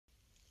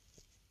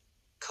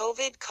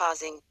COVID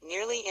causing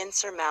nearly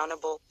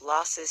insurmountable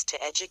losses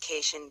to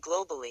education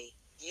globally,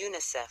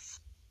 UNICEF.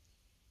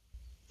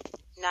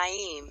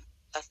 Nayeem,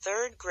 a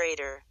third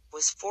grader,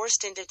 was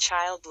forced into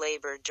child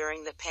labor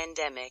during the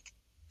pandemic,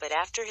 but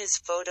after his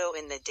photo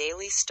in the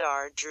Daily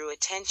Star drew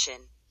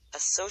attention, a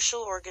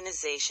social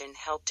organization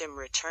helped him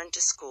return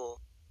to school.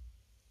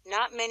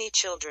 Not many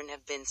children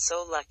have been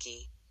so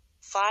lucky.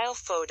 File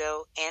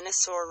photo,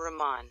 Anisur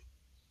Rahman.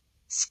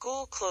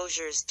 School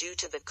closures due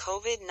to the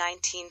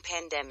COVID-19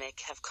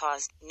 pandemic have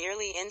caused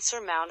nearly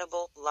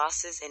insurmountable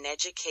losses in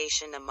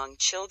education among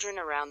children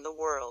around the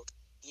world,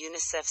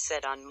 UNICEF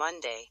said on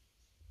Monday.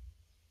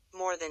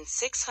 More than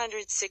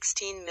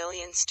 616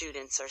 million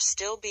students are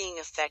still being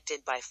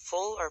affected by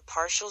full or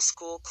partial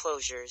school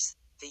closures,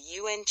 the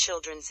UN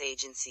Children's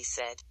Agency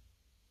said.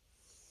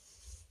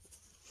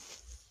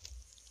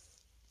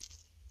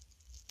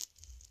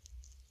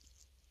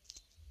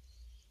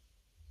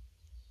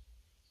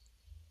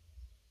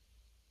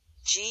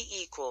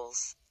 G=.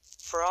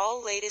 For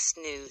all latest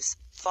news,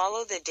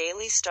 follow the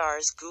Daily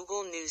Star's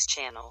Google News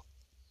channel.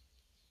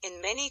 In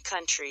many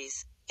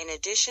countries, in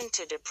addition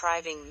to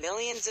depriving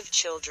millions of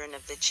children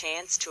of the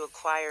chance to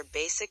acquire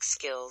basic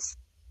skills,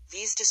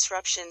 these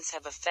disruptions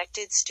have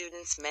affected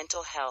students'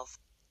 mental health,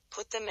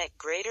 put them at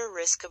greater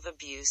risk of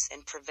abuse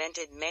and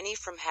prevented many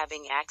from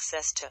having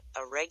access to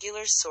a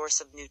regular source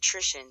of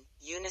nutrition,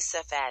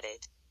 UNICEF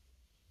added.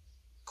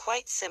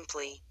 Quite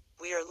simply,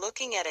 we are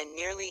looking at a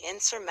nearly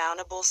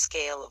insurmountable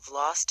scale of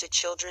loss to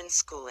children's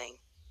schooling,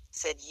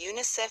 said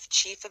UNICEF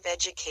Chief of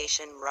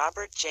Education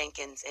Robert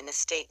Jenkins in a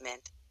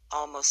statement,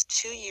 almost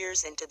 2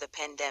 years into the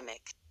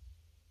pandemic.